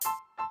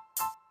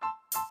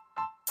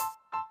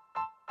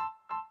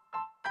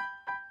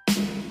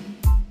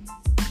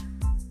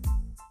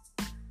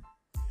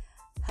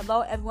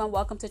Hello, everyone.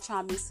 Welcome to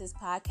Charmise's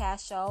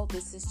podcast show.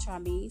 This is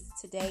Charmise.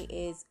 Today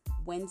is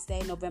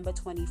Wednesday, November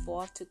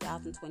 24th,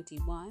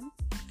 2021.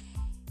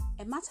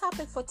 And my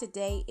topic for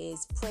today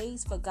is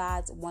praise for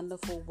God's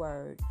wonderful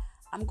word.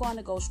 I'm going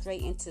to go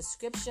straight into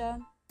scripture.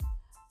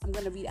 I'm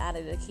going to read out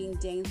of the King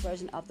James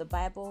Version of the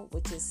Bible,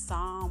 which is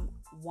Psalm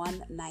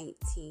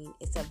 119.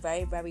 It's a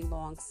very, very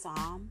long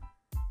psalm.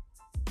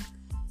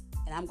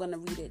 And I'm going to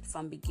read it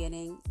from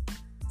beginning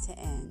to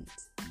end.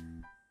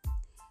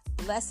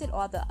 Blessed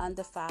are the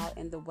undefiled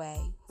in the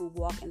way, who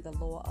walk in the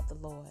law of the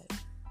Lord.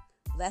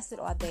 Blessed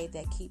are they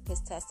that keep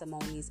his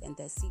testimonies and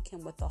that seek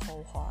him with the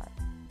whole heart.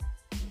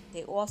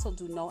 They also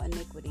do no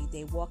iniquity,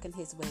 they walk in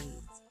his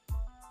ways.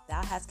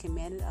 Thou hast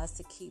commanded us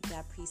to keep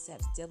thy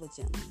precepts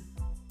diligently.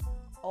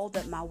 Oh,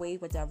 that my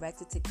ways were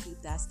directed to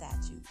keep thy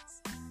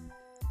statutes.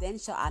 Then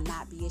shall I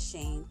not be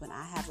ashamed when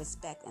I have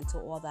respect unto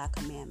all thy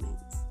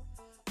commandments.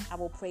 I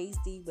will praise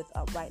thee with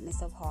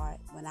uprightness of heart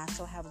when I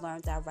shall have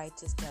learned thy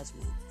righteous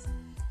judgments.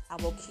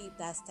 I will keep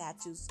thy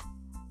statutes,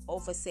 O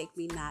forsake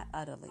me not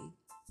utterly.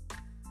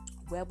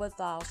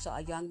 Wherewithal shall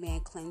a young man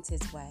cleanse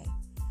his way?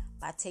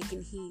 By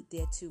taking heed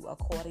thereto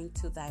according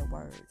to thy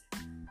word.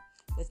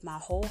 With my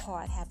whole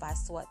heart have I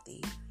sought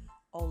thee.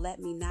 O let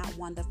me not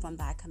wander from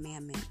thy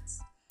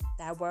commandments.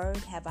 Thy word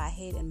have I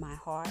hid in my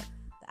heart,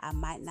 that I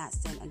might not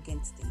sin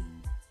against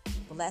thee.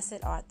 Blessed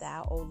art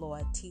thou, O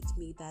Lord, teach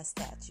me thy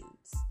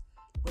statutes.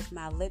 With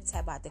my lips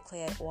have I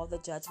declared all the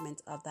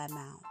judgments of thy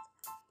mouth.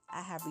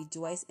 I have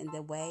rejoiced in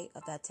the way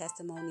of thy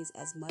testimonies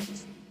as much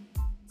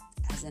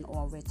as in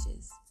all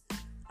riches.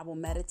 I will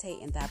meditate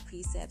in thy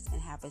precepts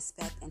and have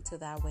respect unto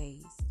thy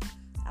ways.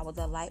 I will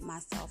delight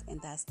myself in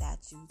thy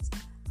statutes.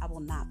 I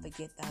will not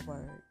forget thy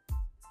word.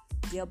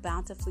 Deal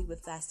bountifully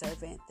with thy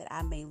servant, that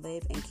I may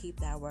live and keep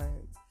thy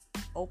word.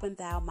 Open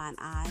thou mine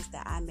eyes,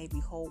 that I may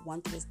behold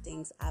wondrous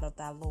things out of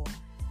thy law.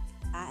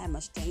 I am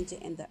a stranger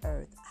in the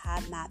earth.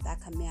 Hide not thy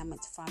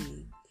commandments from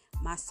me.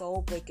 My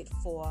soul breaketh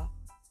for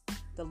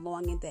the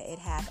longing that it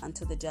hath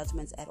unto the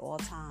judgments at all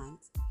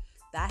times.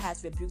 Thou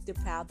hast rebuked the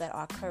proud that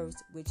are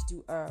cursed, which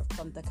do err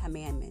from the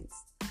commandments.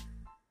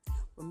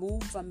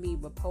 Remove from me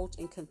reproach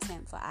and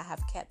contempt, for I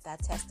have kept thy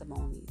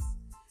testimonies.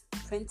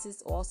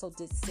 Princes also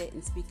did sit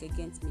and speak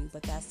against me,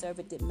 but thy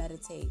servant did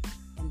meditate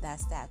in thy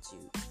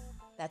statutes.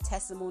 Thy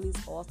testimonies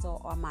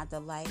also are my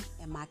delight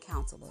and my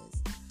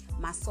counselors.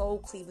 My soul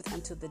cleaveth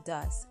unto the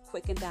dust.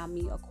 Quicken thou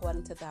me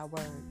according to thy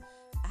word.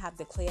 I have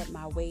declared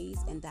my ways,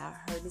 and thou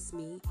heardest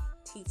me.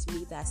 Teach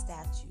me thy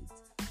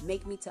statutes.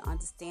 Make me to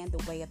understand the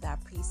way of thy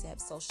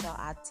precepts. So shall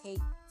I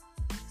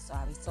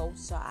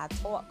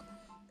talk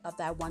of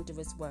thy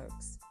wondrous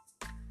works.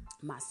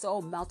 My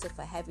soul melteth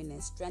for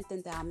heaviness.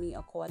 Strengthen thou me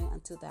according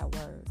unto thy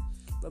word.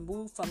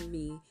 Remove from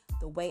me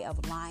the way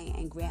of lying,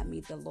 and grant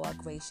me the law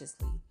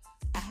graciously.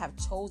 I have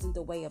chosen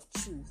the way of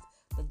truth.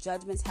 The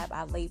judgments have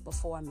I laid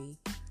before me.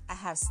 I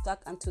have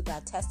stuck unto thy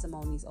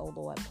testimonies, O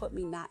Lord. Put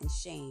me not in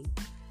shame.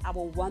 I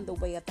will run the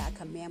way of thy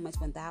commandments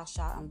when thou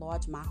shalt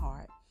enlarge my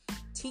heart.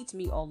 Teach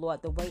me, O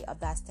Lord, the way of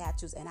thy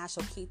statutes, and I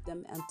shall keep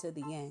them unto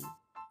the end.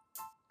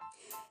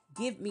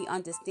 Give me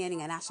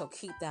understanding, and I shall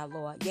keep thy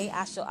law. Yea,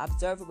 I shall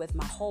observe it with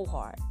my whole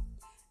heart.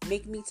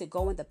 Make me to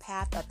go in the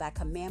path of thy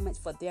commandments,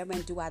 for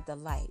therein do I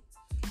delight.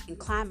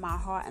 Incline my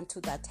heart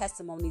unto thy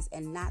testimonies,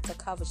 and not to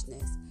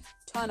covetousness.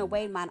 Turn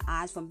away mine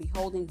eyes from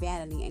beholding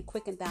vanity, and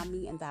quicken thou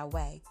me in thy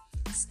way.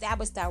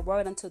 Establish thy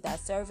word unto thy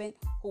servant,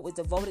 who is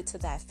devoted to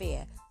thy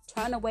fear.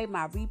 Turn away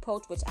my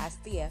reproach which I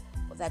fear,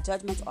 for thy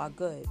judgments are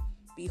good.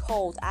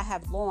 Behold, I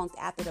have longed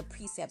after the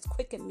precepts.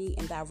 Quicken me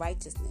in thy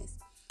righteousness.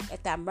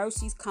 Let thy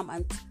mercies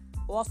come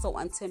also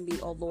unto me,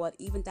 O Lord,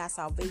 even thy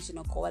salvation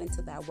according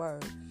to thy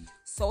word.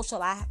 So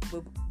shall I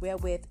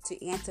wherewith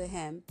to answer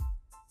him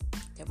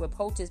that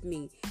reproaches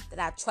me, that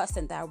I trust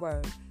in thy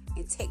word.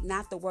 And take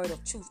not the word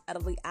of truth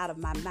utterly out of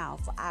my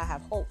mouth, for I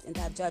have hoped in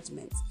thy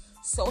judgments.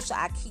 So shall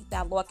I keep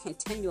thy law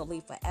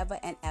continually forever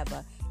and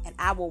ever, and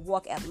I will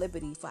walk at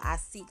liberty, for I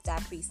seek thy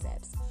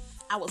precepts.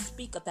 I will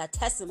speak of thy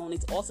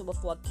testimonies also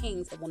before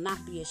kings, and will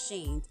not be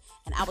ashamed,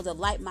 and I will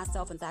delight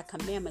myself in thy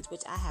commandments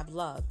which I have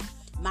loved.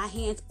 My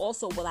hands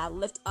also will I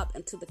lift up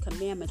unto the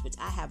commandments which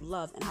I have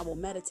loved, and I will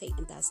meditate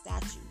in thy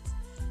statutes.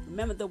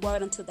 Remember the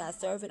word unto thy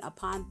servant,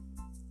 upon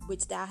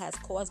which thou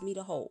hast caused me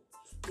to hope.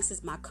 This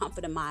is my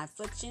comfort in my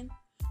affliction,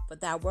 for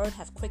thy word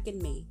hath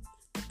quickened me.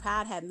 The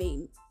proud have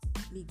made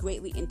me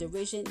greatly in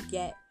derision,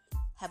 yet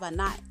have I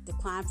not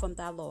declined from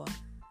thy law.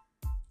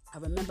 I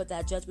remember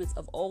thy judgments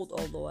of old,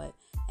 O Lord,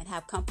 and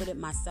have comforted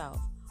myself.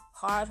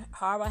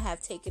 Horror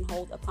have taken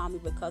hold upon me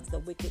because of the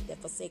wicked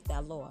that forsake thy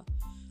law.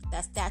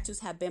 Thy statutes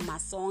have been my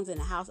songs in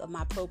the house of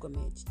my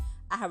pilgrimage.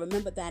 I have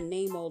remembered thy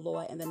name, O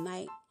Lord, in the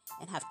night,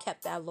 and have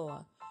kept thy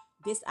law.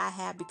 This I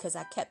have because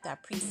I kept thy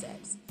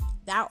precepts.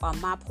 Thou art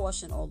my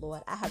portion, O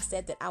Lord. I have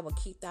said that I will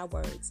keep thy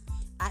words.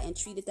 I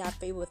entreated thy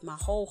favor with my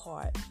whole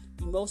heart.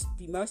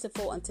 Be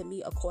merciful unto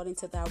me according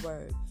to thy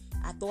word.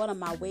 I thought on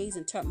my ways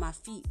and turned my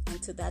feet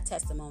unto thy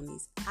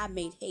testimonies. I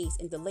made haste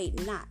and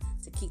delayed not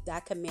to keep thy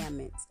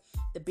commandments.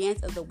 The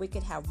bands of the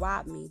wicked have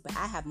robbed me, but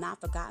I have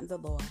not forgotten the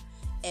Lord.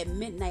 At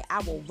midnight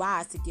I will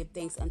rise to give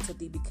thanks unto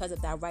thee because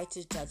of thy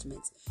righteous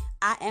judgments.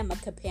 I am a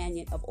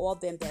companion of all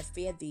them that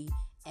fear thee,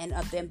 and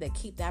of them that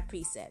keep thy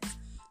precepts.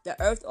 The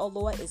earth, O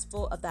Lord, is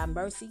full of thy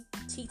mercy.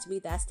 Teach me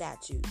thy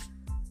statutes.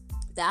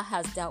 Thou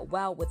hast dealt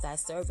well with thy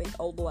servant,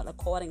 O Lord,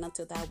 according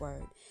unto thy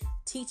word.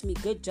 Teach me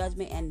good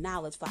judgment and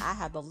knowledge, for I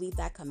have believed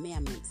thy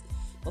commandments.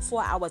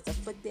 Before I was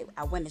afflicted,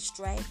 I went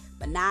astray,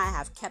 but now I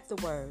have kept the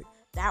word.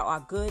 Thou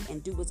art good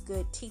and doest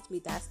good. Teach me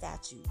thy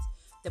statutes.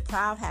 The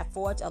proud have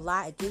forged a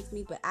lie against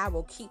me, but I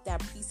will keep thy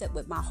precept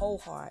with my whole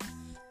heart.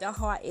 Their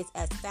heart is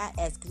as fat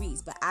as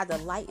grease, but I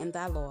delight in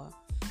thy law.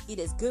 It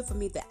is good for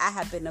me that I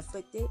have been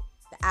afflicted,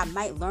 that I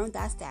might learn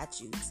thy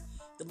statutes.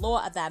 The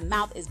law of thy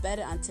mouth is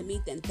better unto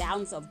me than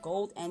thousands of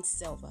gold and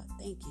silver.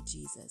 Thank you,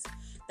 Jesus.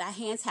 Thy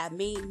hands have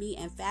made me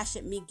and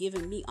fashioned me,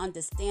 giving me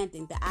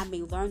understanding, that I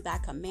may learn thy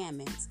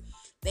commandments.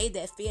 They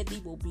that fear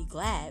thee will be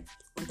glad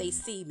when they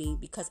see me,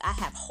 because I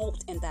have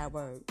hoped in thy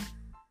word.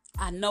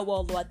 I know,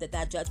 O Lord, that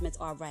thy judgments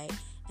are right,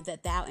 and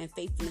that thou in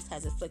faithfulness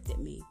hast afflicted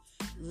me.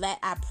 Let,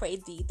 I pray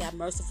thee, thy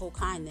merciful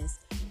kindness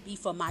be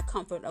for my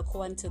comfort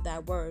according to thy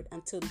word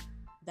unto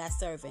thy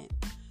servant.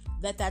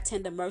 Let thy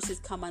tender mercies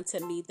come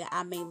unto me, that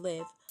I may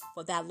live,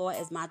 for thy law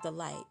is my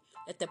delight.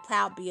 Let the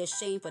proud be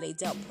ashamed, for they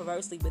dealt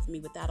perversely with me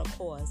without a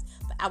cause.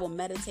 But I will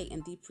meditate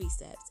in thee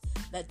precepts.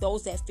 Let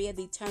those that fear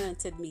thee turn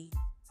unto me,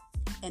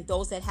 and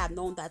those that have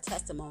known thy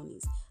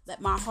testimonies.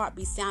 Let my heart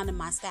be sound in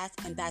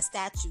thy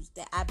statutes,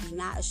 that I be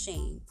not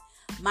ashamed.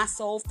 My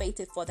soul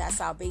fainted for thy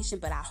salvation,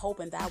 but I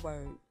hope in thy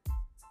word.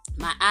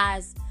 My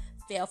eyes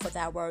fail for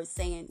thy word,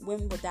 saying,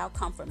 when wilt thou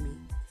comfort me?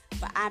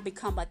 For I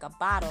become like a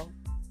bottle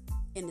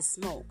in the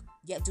smoke,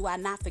 yet do I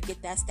not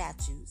forget thy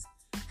statutes.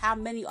 How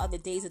many are the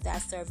days of thy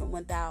servant,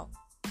 when thou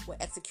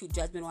wilt execute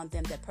judgment on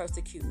them that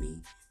persecute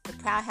me? The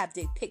proud have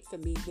they picked for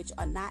me, which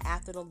are not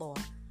after the law.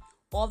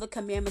 All the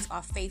commandments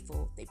are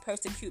faithful. They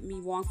persecute me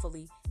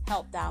wrongfully.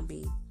 Help thou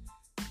me.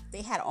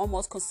 They had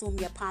almost consumed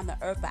me upon the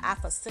earth, but I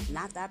forsook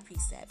not thy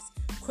precepts.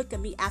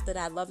 Quicken me after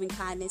thy loving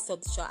kindness, so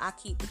shall I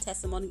keep the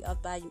testimony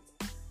of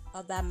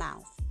thy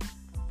mouth.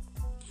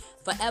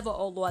 Forever,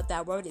 O Lord,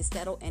 thy word is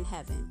settled in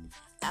heaven.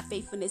 Thy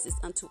faithfulness is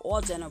unto all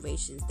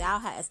generations. Thou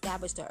hast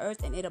established the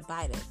earth, and it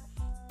abideth.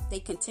 They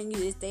continue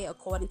this day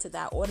according to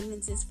thy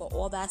ordinances for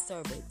all thy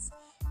servants.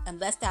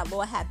 Unless thy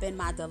Lord had been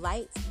my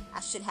delight,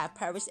 I should have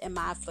perished in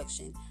my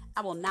affliction.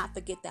 I will not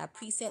forget thy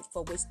precepts,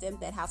 for which them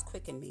that have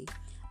quickened me.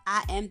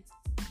 I am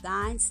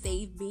thine,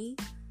 save me,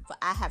 for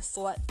I have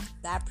sought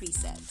thy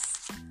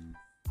precepts.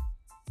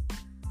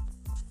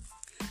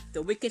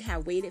 The wicked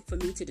have waited for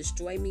me to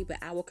destroy me, but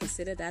I will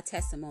consider thy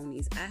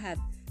testimonies. I have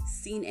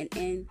seen an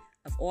end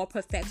of all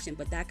perfection,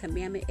 but thy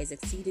commandment is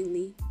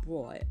exceedingly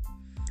broad.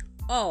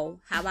 Oh,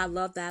 how I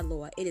love thy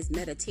law. It is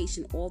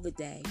meditation all the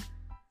day.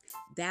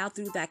 Thou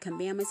through thy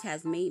commandments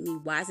hast made me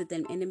wiser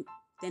than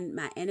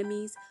my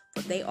enemies,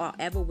 for they are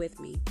ever with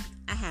me.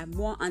 I have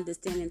more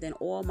understanding than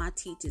all my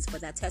teachers, for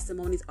thy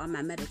testimonies are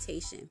my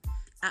meditation.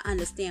 I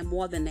understand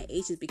more than the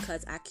ancients,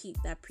 because I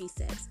keep thy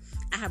precepts.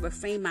 I have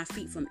refrained my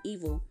feet from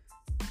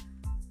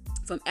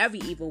every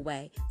evil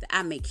way, that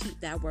I may keep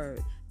thy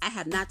word. I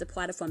have not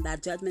departed from thy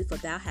judgment, for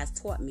thou hast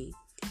taught me.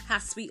 How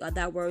sweet are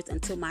thy words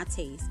unto my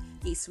taste,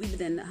 yea, sweeter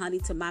than the honey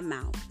to my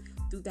mouth.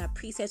 Through thy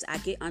precepts I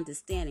get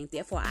understanding,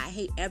 therefore I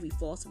hate every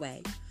false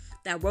way.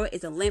 Thy word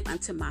is a lamp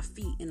unto my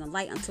feet, and a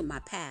light unto my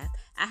path.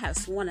 I have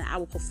sworn that I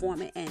will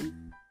perform it,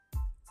 and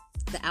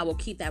that I will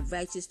keep thy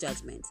righteous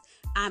judgments.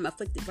 I am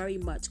afflicted very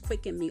much.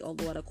 Quicken me, O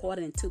Lord,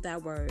 according to thy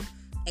word.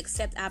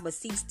 Accept, I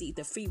beseech thee,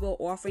 the freewill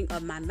offering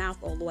of my mouth,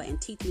 O Lord, and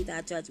teach me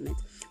thy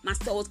judgments. My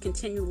soul is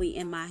continually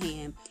in my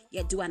hand,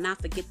 yet do I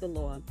not forget the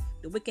Lord.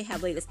 The wicked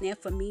have laid a snare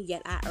for me,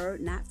 yet I err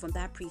not from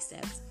thy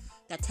precepts.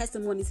 Thy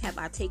testimonies have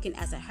I taken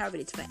as a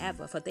heritage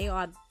forever, for they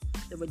are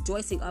the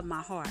rejoicing of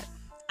my heart.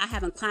 I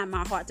have inclined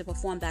my heart to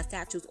perform thy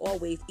statutes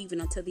always,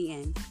 even unto the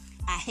end.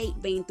 I hate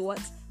vain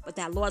thoughts, but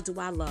thy Lord do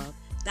I love.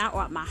 Thou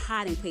art my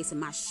hiding place and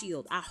my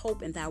shield. I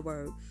hope in thy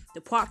word.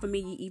 Depart from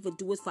me, ye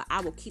evildoers, for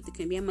I will keep the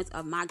commandments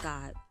of my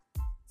God.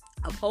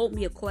 Uphold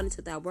me according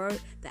to thy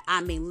word, that I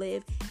may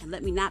live, and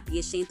let me not be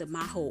ashamed of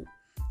my hope.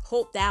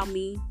 Hold thou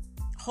me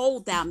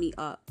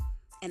up,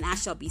 and I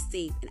shall be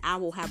saved, and I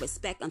will have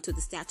respect unto the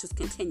statutes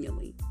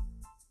continually.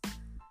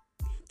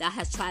 Thou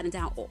hast trodden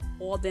down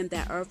all them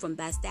that err from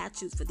thy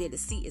statutes, for their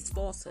deceit is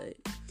falsehood.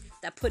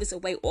 Thou puttest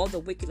away all the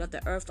wicked of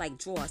the earth like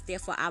dross.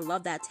 Therefore I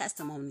love thy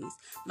testimonies.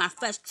 My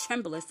flesh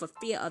trembleth for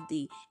fear of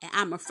thee, and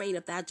I am afraid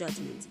of thy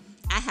judgments.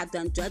 I have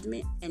done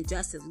judgment and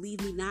justice.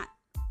 Leave me not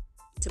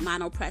to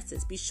mine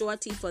oppressors. Be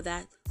surety for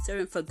thy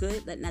servant for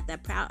good. Let not thy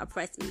proud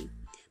oppress me.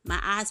 My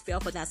eyes fail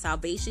for thy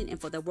salvation and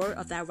for the word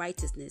of thy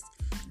righteousness.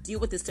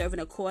 Deal with the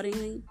servant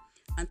accordingly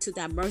unto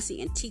thy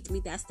mercy, and teach me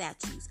thy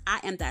statutes. I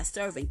am thy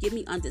servant. Give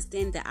me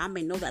understanding, that I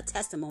may know thy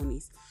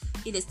testimonies.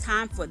 It is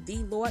time for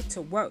thee, Lord,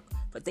 to work,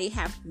 for they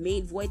have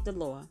made void the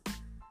law.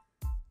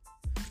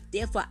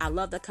 Therefore I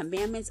love the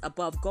commandments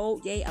above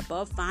gold, yea,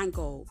 above fine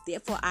gold.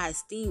 Therefore I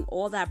esteem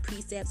all thy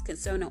precepts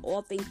concerning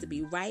all things to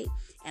be right,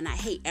 and I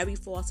hate every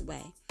false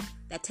way.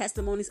 Thy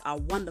testimonies are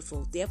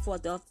wonderful, therefore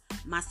doth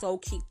my soul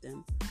keep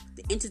them.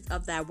 The entrance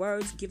of thy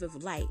words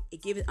giveth light.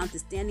 It giveth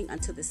understanding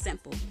unto the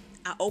simple.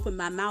 I open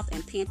my mouth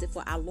and panted,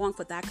 for I long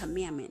for thy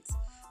commandments.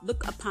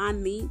 Look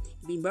upon me,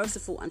 be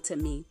merciful unto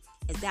me,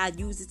 as thou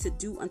usest to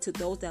do unto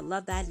those that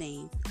love thy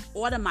name.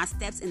 Order my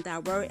steps in thy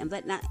word, and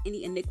let not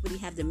any iniquity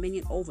have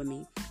dominion over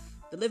me.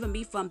 Deliver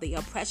me from the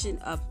oppression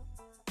of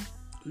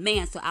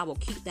man, so I will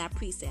keep thy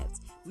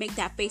precepts. Make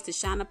thy face to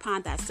shine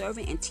upon thy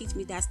servant, and teach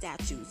me thy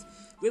statutes.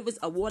 Rivers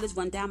of waters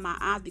run down my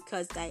eyes,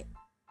 because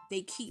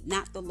they keep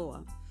not the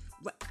law.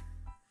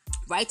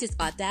 Righteous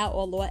art thou,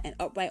 O Lord, and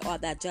upright are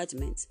thy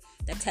judgments.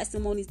 The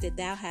testimonies that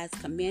thou hast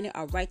commanded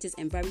are righteous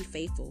and very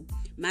faithful.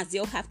 My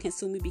zeal hath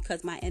consumed me,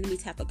 because my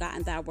enemies have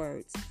forgotten thy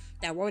words.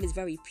 Thy word is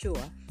very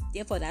pure,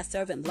 therefore thy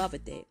servant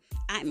loveth it.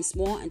 I am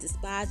small and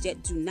despised,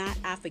 yet do not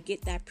I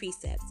forget thy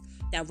precepts.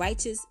 Thy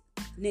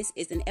righteousness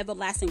is an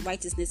everlasting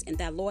righteousness, and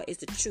thy law is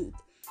the truth.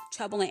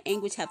 Trouble and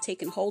anguish have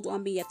taken hold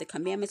on me, yet the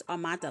commandments are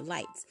my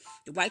delights.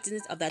 The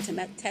righteousness of thy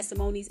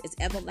testimonies is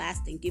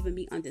everlasting, giving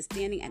me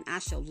understanding, and I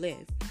shall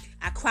live.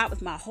 I cried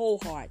with my whole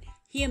heart.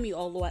 Hear me,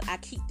 O Lord, I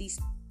keep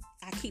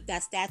thy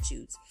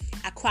statutes.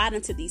 I cried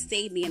unto thee,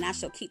 save me, and I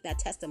shall keep thy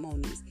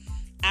testimonies.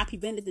 I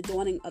prevented the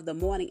dawning of the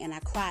morning, and I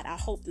cried, I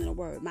hoped in the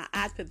word. My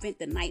eyes prevent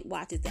the night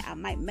watches, that I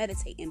might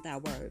meditate in thy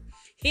word.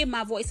 Hear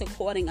my voice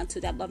according unto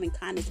thy loving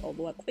kindness, O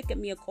Lord. Quicken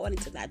me according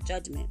to thy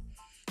judgment.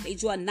 They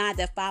draw nigh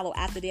that follow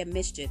after their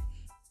mischief.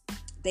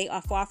 They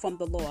are far from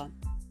the law.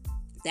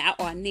 Thou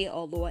art near,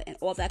 O Lord, and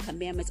all thy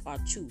commandments are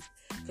truth.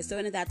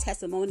 Concerning thy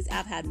testimonies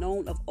I have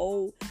known of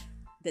old,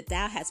 that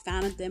thou hast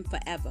founded them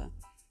forever.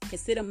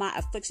 Consider my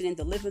affliction and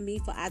deliver me,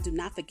 for I do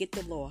not forget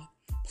the law.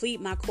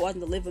 Plead my cause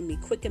and deliver me.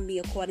 Quicken me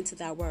according to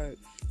thy word.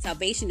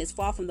 Salvation is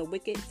far from the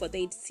wicked, for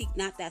they seek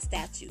not thy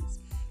statutes.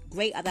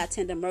 Great are thy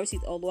tender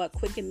mercies, O Lord.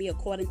 Quicken me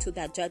according to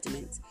thy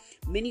judgments.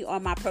 Many are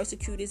my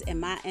persecutors and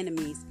my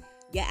enemies,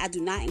 yet I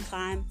do not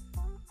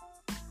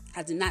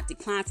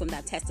decline from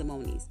thy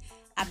testimonies.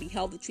 I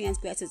beheld the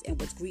transgressors and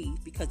was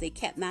grieved, because they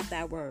kept not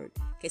thy word.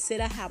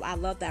 Consider how I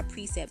love thy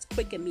precepts.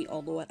 Quicken me, O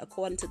Lord,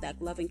 according to thy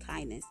loving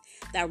kindness.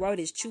 Thy word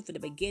is true from the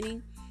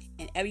beginning,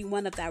 and every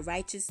one of thy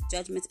righteous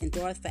judgments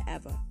endureth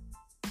forever.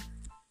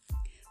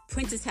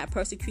 Princes have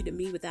persecuted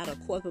me without a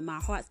cause, but my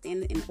heart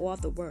standeth in awe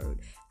of the word.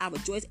 I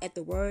rejoice at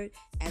the word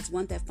as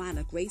one that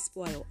findeth great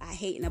spoil. I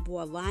hate and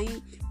abhor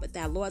lying, but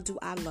thy Lord do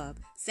I love.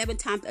 7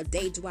 times a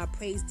day do I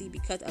praise thee,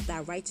 because of thy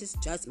righteous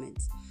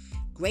judgments.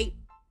 Great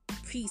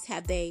peace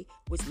have they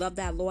which love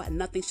thy law, and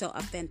nothing shall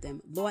offend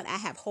them. Lord, I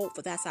have hope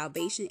for thy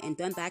salvation, and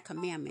done thy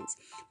commandments.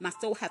 My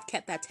soul hath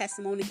kept thy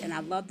testimonies, and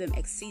I love them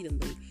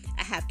exceedingly.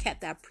 I have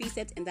kept thy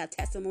precepts and thy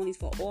testimonies,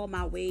 for all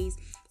my ways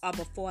are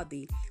before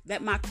thee.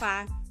 Let my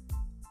cry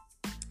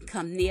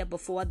come near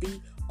before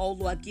thee. O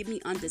Lord, give me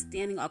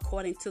understanding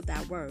according to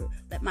thy word.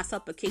 Let my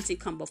supplication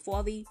come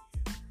before thee.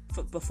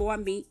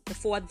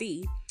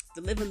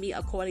 Deliver me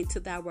according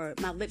to thy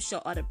word. My lips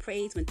shall utter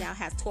praise when thou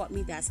hast taught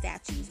me thy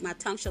statutes. My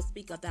tongue shall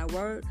speak of thy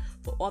word,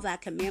 for all thy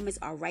commandments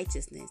are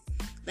righteousness.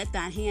 Let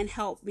thy hand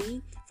help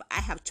me, for I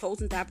have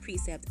chosen thy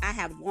precepts. I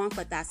have longed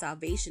for thy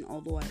salvation, O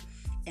Lord,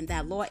 and thy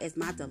law is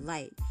my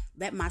delight.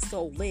 Let my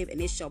soul live,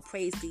 and it shall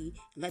praise thee,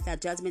 and let thy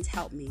judgments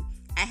help me.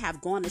 I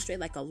have gone astray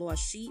like a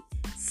lost sheep.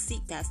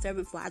 Seek thy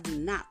servant, for I do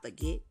not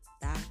forget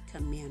thy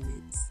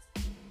commandments.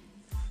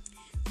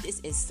 This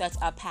is such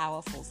a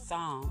powerful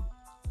psalm.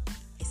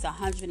 It's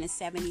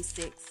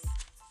 176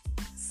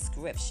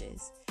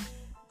 scriptures.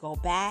 Go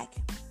back,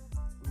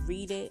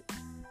 read it.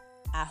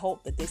 I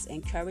hope that this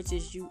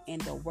encourages you in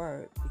the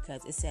word,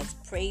 because it says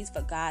praise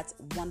for God's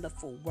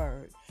wonderful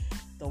word.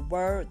 The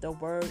word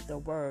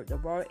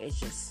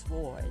is your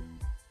sword.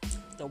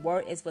 The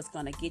word is what's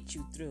going to get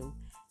you through.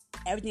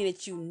 Everything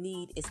that you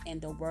need is in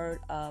the word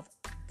of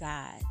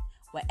God.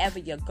 Whatever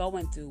you're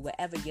going through,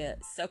 whatever your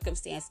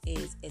circumstance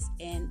is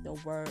in the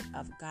word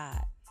of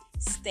God.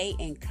 Stay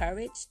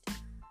encouraged.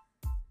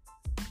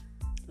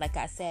 Like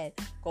I said,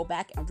 go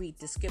back and read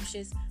the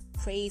scriptures.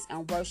 Praise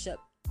and worship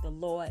the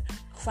Lord.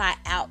 Cry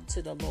out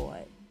to the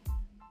Lord.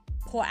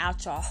 Pour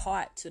out your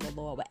heart to the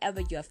Lord.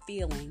 Whatever you're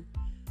feeling,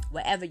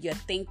 whatever you're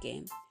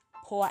thinking,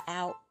 pour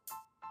out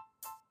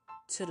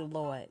to the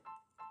Lord.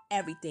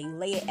 Everything.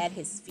 Lay it at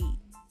his feet.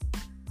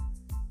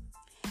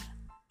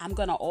 I'm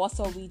going to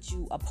also read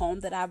you a poem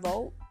that I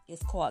wrote.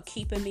 It's called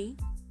Keeping Me.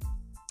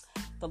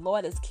 The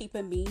Lord is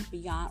keeping me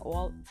beyond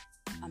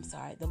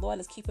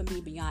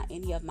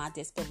any of my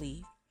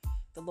disbelief.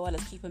 The Lord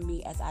is keeping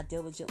me as I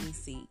diligently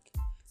seek.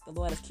 The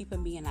Lord is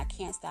keeping me, and I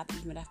can't stop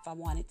even if I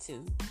wanted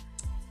to.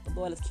 The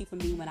Lord is keeping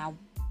me when I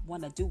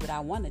want to do what I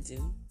want to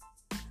do.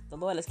 The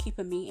Lord is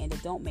keeping me, and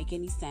it don't make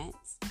any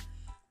sense.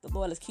 The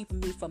Lord is keeping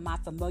me from my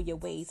familiar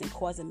ways and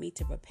causing me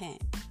to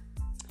repent.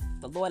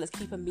 The Lord is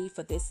keeping me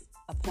for this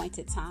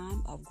appointed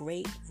time of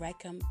great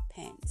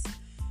recompense.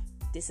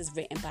 This is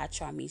written by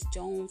Charmise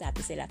Jones. I have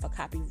to say that for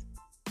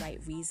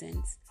copyright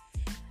reasons.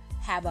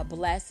 Have a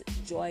blessed,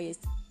 joyous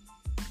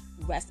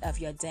rest of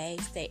your day.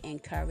 Stay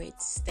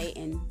encouraged. Stay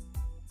tuned.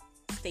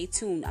 Stay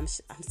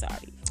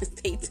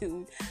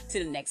tuned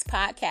to the next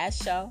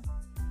podcast show.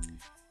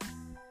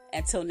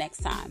 Until next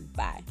time.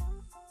 Bye.